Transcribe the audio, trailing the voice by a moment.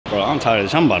Bro, I'm tired of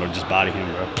this. I'm about to just body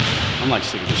him, bro. I'm like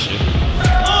sick of this shit.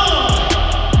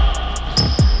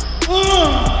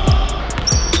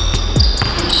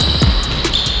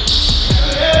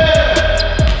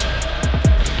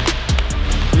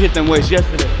 We hit them weights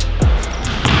yesterday.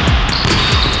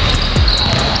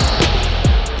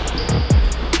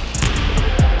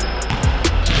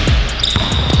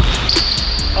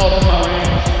 Oh, that's my range.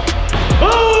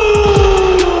 Ooh!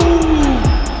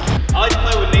 I like to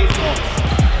play with Nate's balls.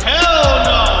 Hell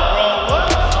no, bro. What?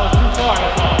 I was too far,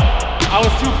 that's all. I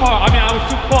was too far. I mean, I was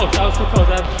too close. I was too close. I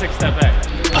have to take a step back.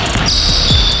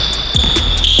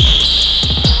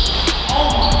 Oh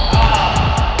my God.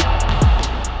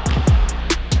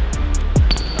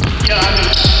 Yeah, I mean,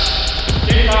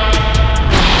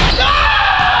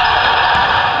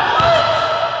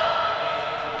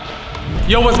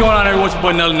 Yo, what's going on, everyone? It's your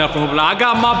boy Nelly Nuff from Hoopla. I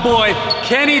got my boy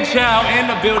Kenny Chao in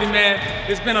the building, man.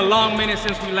 It's been a long minute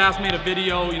since we last made a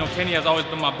video. You know, Kenny has always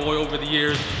been my boy over the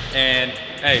years, and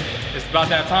hey, it's about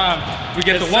that time we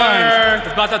get the ones.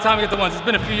 It's about that time we get the ones. It's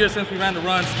been a few years since we ran the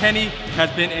runs. Kenny has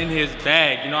been in his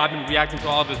bag. You know, I've been reacting to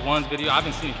all of his ones video. I've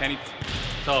been seeing Kenny,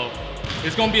 so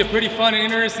it's gonna be a pretty fun and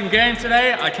interesting game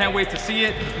today. I can't wait to see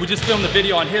it. We just filmed the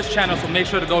video on his channel, so make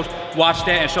sure to go watch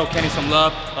that and show Kenny some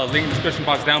love. Link in the description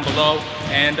box down below.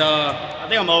 And I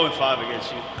think I'm 0-5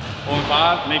 against you.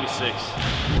 0-5? Maybe 6.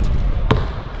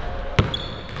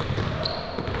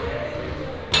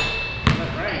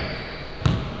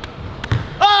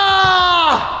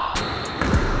 Ah!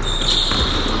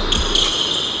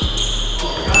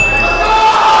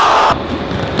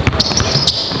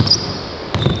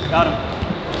 Got him.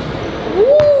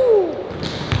 Woo!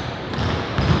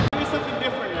 Do something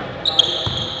different now.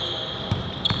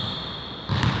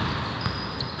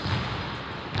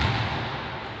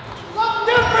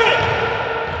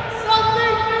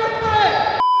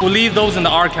 We'll leave those in the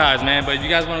archives, man. But if you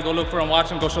guys want to go look for them, watch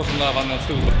them, go show some love on those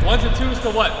too. 1s and 2s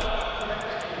to what?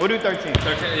 We'll do 13.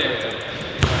 13, yeah.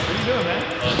 What are you doing, man?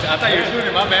 I thought you were shooting,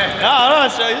 my bad. No,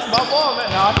 this is my ball, man.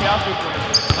 No, I'll shoot for you.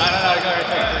 No, go ahead,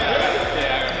 take it.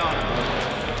 Yeah,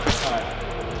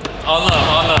 all love,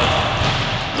 all love.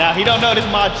 Now, he don't know this is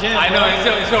my gym. I know,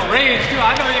 it's your range too.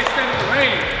 I know he extended the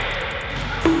range.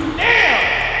 Damn!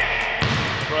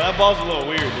 Bro, that ball's a little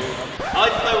weird, dude. I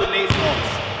like to play with Nate's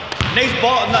balls. Nate's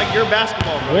ball, not your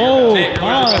basketball, bro. Whoa,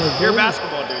 your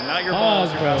basketball, dude, not your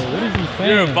balls. Bro, what is he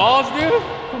saying? Your balls, dude?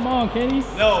 Come on, Kenny.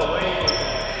 No, wait.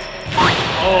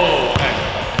 Oh, okay.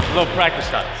 A little practice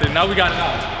shot. So now we got it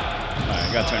out. All right,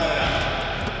 I gotta turn it down.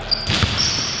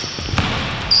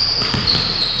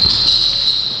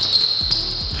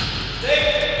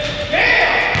 Damn!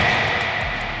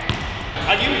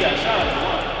 I'll give you that shot if you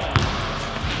want.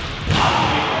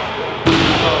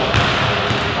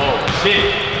 Oh,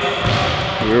 shit.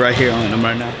 We're right here on them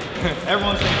right now.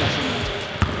 Everyone's saying that shit.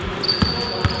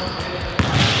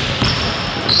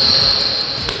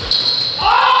 Oh,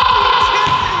 you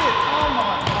tipped it! Oh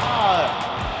my God.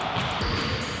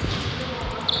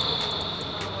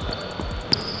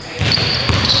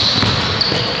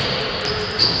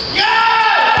 Yeah!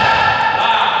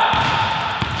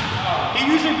 He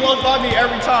usually blows by me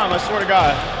every time, I swear to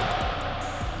God.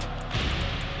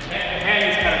 The hand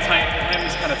is kind of tight. The hand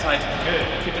is kind of tight. Good,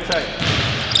 keep it tight.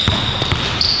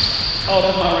 Oh,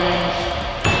 that's my range.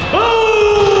 Ooh!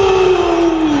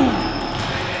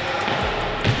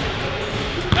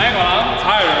 I ain't gonna lie, I'm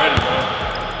tired already, bro.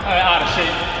 I'm out of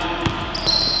shape.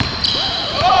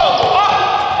 Oh!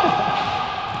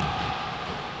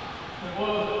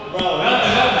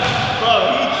 Bro,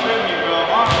 he tripped me, bro.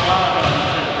 Oh my God,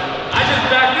 he tripped me. I just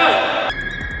backed up.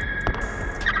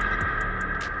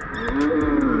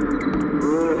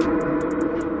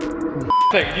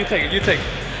 Take it, you take it, you take it.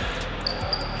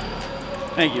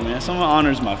 Thank you, man. Someone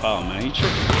honors my foul, man. He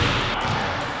tripped me.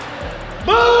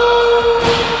 Boom!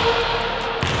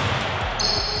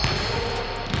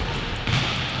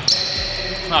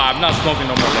 Nah, I'm not smoking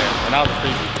no more there. And that was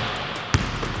crazy.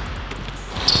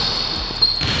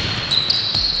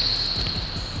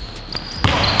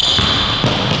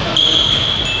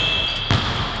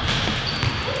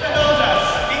 What the hell is that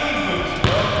speed boost,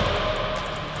 bro?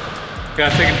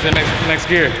 Gotta take it to the next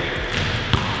gear.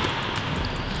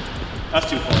 That's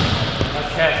too far.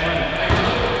 That's catch winning.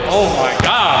 Oh my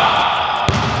God.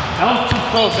 That was too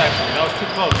close, actually. That was too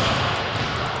close.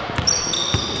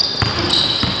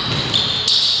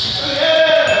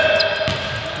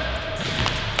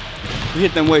 We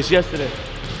hit them weights yesterday.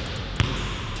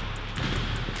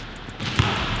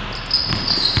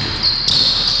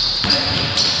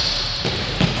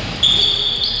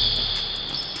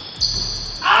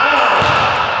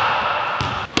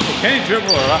 Can you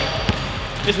dribble or what?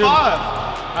 It's 5.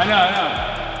 I know.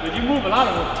 But you move a lot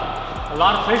of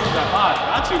places at 5.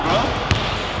 Got to, bro.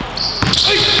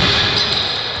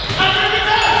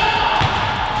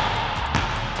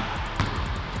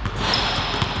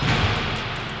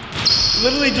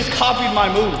 Literally just copied my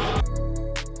move.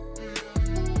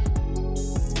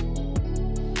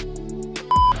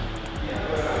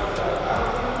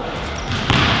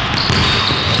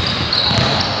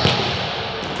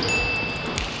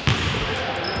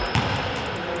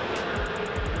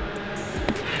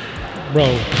 Bro,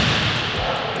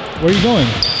 where are you going?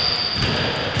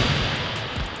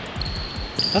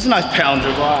 That's a nice pound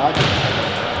dribble.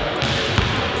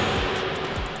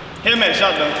 Hit him at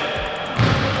shotgun.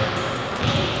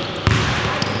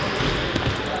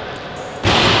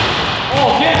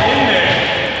 Oh, get in there.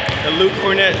 The Luke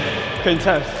Cornett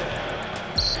contest.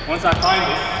 Once I find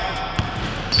it.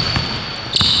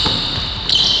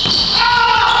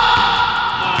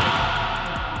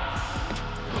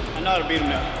 I know how to beat him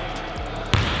now.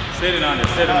 Sitting on it.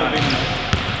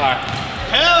 Fire.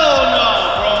 Hell no,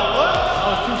 bro. What? I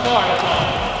was too far, that's all.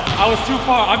 I was too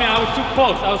far. I mean, I was too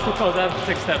close. I have to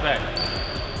take a step back.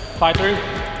 5-3.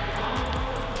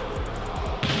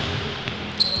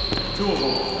 2 of them.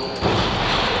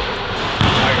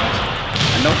 Alright, guys.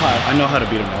 I know how to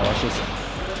beat him now. Watch this.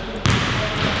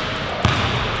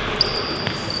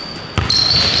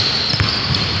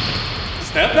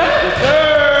 Step back? Yes, sir.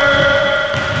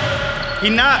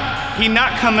 He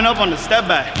not coming up on the step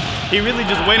back. He really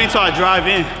just waiting until I drive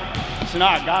in. So now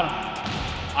I got him.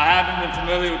 I haven't been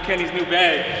familiar with Kenny's new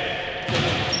bag.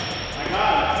 I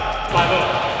got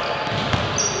him. 5-0.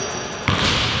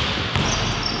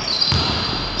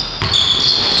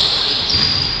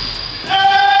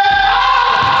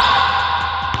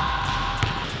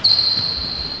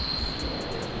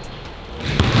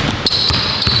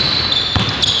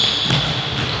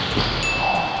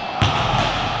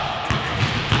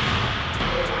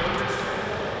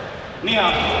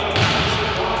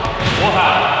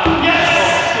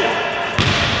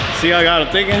 Yes! See, I got him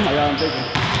thinking. I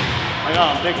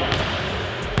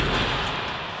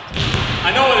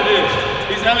know what it is.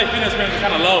 These LA fitness frames are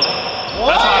kind of low.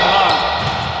 What? That's why I'm long.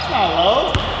 It's not low.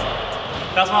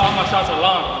 That's why all my shots are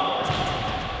long.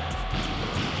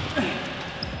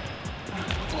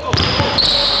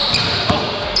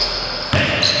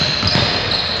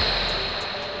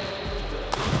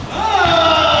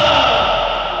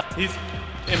 He's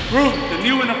improved, the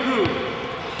new and improved.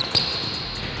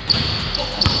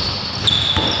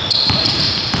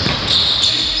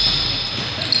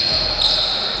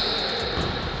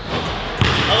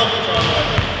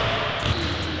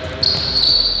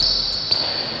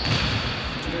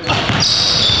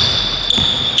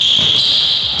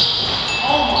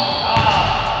 Oh my God.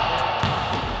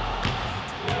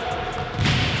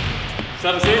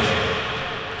 7-6?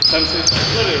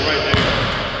 7-6. Literally right there.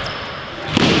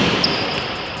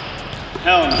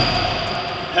 Hell no.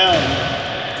 Hell no.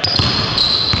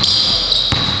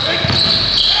 Hey!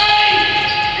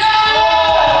 Yo!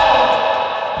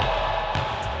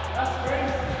 That's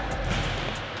crazy.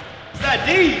 It's that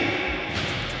deep.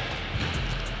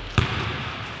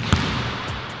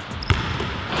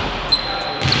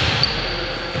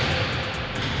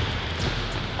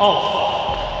 Oh.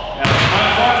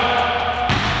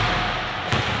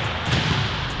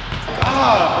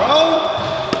 God, bro.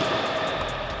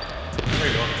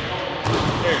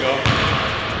 There you go.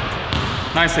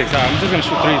 9-6, all right, I'm just gonna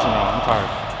shoot threes from now, I'm tired.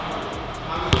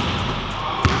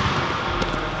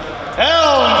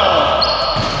 Hell no.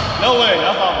 No way,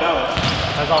 that's off balance.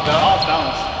 That's off balance? Off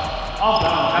balance. Off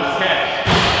balance. That's cash.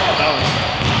 Off balance.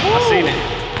 I seen it.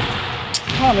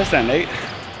 Oh, I missed that, Nate.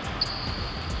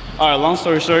 All right, long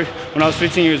story short, when I was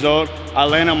 15 years old, I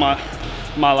landed on my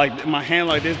hand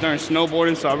like this during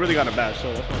snowboarding, so I really got a bad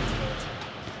shoulder.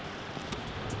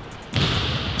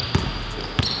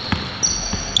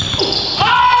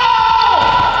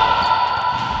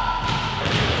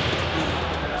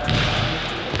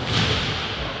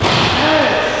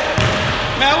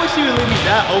 Man, I wish you would leave me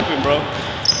that open, bro.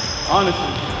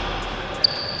 Honestly.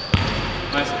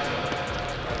 Nice.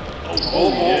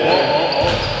 Oh.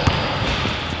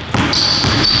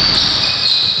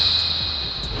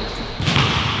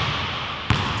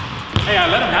 Hey, I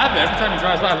let him have it. Every time he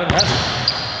drives by, I let him have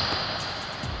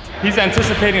it. He's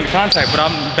anticipating the contact, but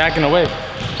I'm backing away.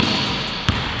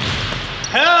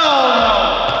 Hell no!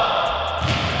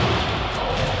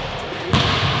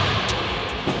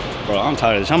 Bro, I'm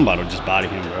tired of this. I'm about to just body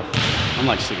him, bro. I'm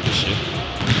like sick of this shit.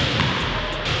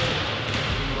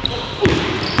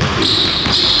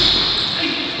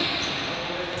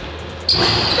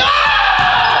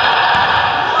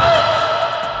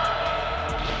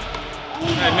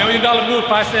 $1 million move,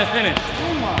 5-cent finish.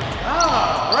 Oh my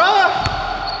God, bro.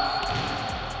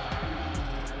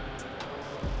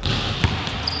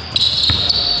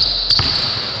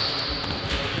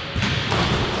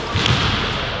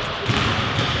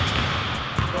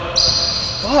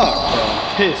 Fuck, bro.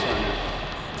 I'm pissed right now.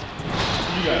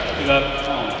 You got it. You got it.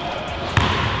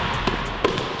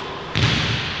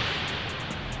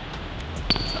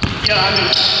 Yeah, I mean,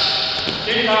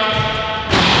 big time.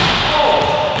 Oh,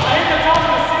 I hit the top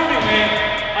of the ceiling, man.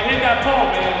 I hit that pole,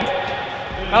 man.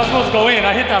 I was supposed to go in.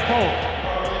 I hit that pole.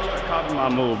 Bro, really trying to copy my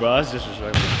move, bro. That's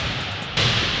disrespectful.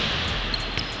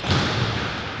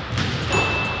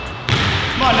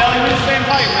 Come on, Nelly. We the same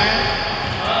height, man.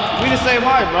 We the same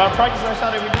height, bro. I practice that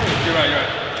shot every day. You're right, you're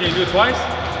right. Can you do it twice?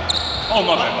 Oh,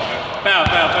 my bad, my bad. Foul,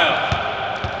 foul, foul.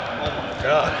 Oh my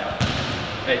God.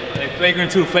 Hey,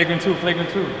 flagrant two, flagrant two, flagrant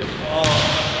two. Oh.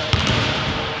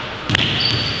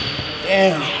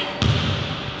 Damn.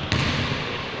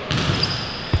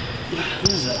 What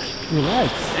is that?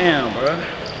 Relax. Damn, bro.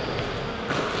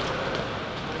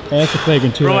 Hey, that's a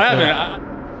flagrant two. Bro, what right there. happened?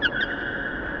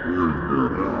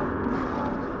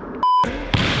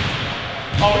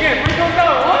 Oh, we getting free throws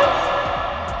out, what?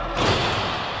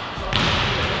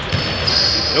 What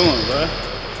you doing, bro?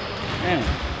 Damn.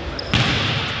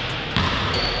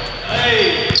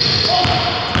 Hey! Oh!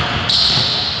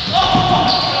 Oh!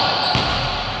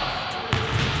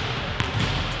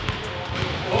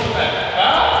 What was that?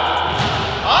 Foul?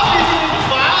 Obviously it was a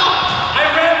foul! I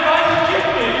ran right and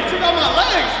kicked me. You took out my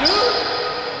legs, dude!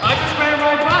 I just ran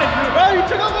right by you. Bro, you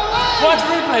took out my legs! Watch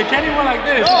replay. Kenny went like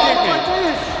this. No, He I kicked went me. like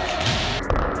this!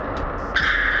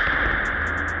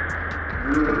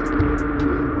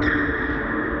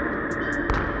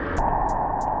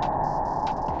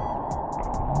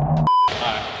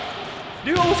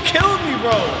 You almost killed me,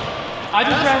 bro. I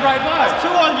just ran right by. That's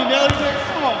 200, Nelly.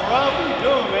 Come on, bro. What are you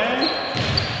doing, man?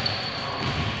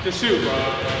 Just shoot, bro.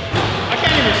 I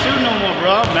can't even shoot no more,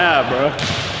 bro. I'm mad, bro.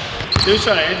 Dude's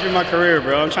trying to injure my career,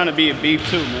 bro. I'm trying to be a beef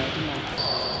too, man. Come on.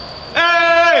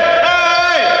 Hey!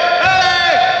 Hey!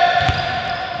 Hey!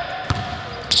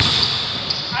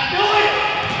 I knew it!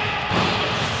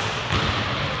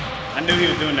 I knew he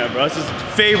was doing that, bro. It's his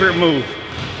favorite move.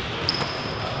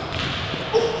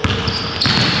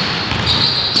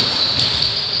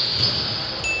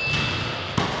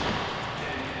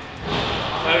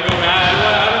 Gotta go, man.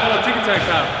 I don't know what ticket tags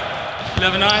out.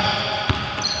 11-9.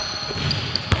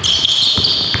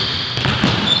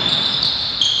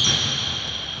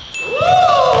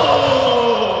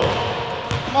 Woo!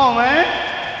 Come on, man.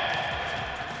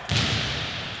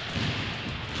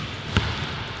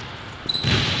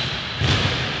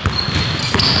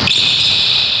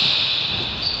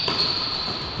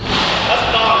 That's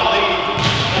a foul in the league.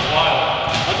 That's wild.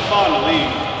 That's a foul in the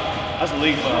league. That's a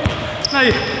league foul. No,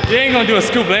 you ain't gonna do a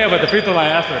scoop layup at the free throw line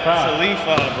after a That's foul. a league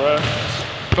foul, bro.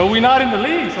 But we're not in the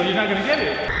league, so you're not gonna get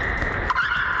it.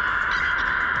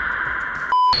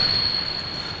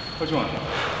 What you want?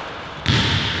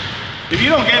 If you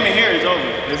don't game it here, it's over.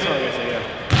 It's over. Yeah.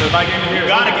 So if I game it here, You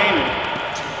gotta game it.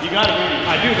 You gotta game it.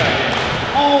 I do gotta game it.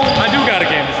 Oh, I do gotta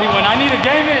game it. See, when I need to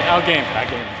game it, I'll game it. I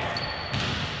game it.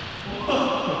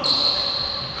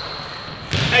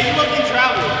 hey, you lucky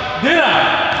traveled. Did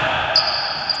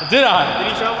I? Did I?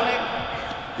 Did he travel, Nick?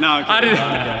 No, I didn't.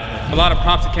 A lot of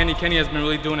props to Kenny. Kenny has been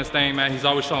really doing his thing, man. He's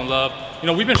always showing love. You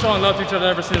know, we've been showing love to each other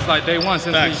ever since like day one,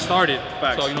 since we started.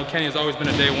 Facts. So, you know, Kenny has always been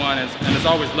a day one, and there's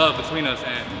always love between us.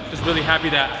 And just really happy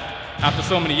that after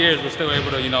so many years, we're still able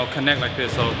to, you know, connect like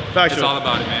this. So Factual. it's all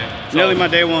about it, man. So, Nearly my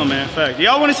day one, man. Fact.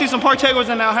 Y'all want to see some park takeovers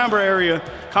in the Alhambra area?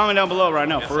 Comment down below right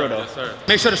now, yes, for sir, real though. yes, sir.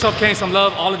 Make sure to show Kenny some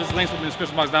love. All of his links will be in the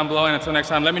description box down below. And until next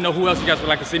time, let me know who else you guys would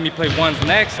like to see me play ones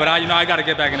next. But you know, I gotta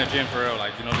get back in the gym for real,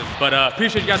 like, you know. But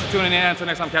appreciate you guys for tuning in. Until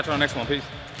next time, catch you on the next one. Peace.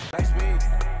 Nice beat,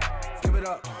 give it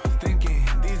up, thinking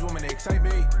these women excite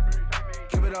me.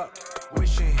 Give it up,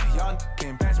 wishing y'all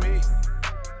can pass me.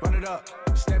 Run it up,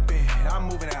 step in, I'm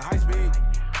moving at high speed.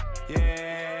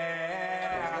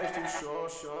 Yeah.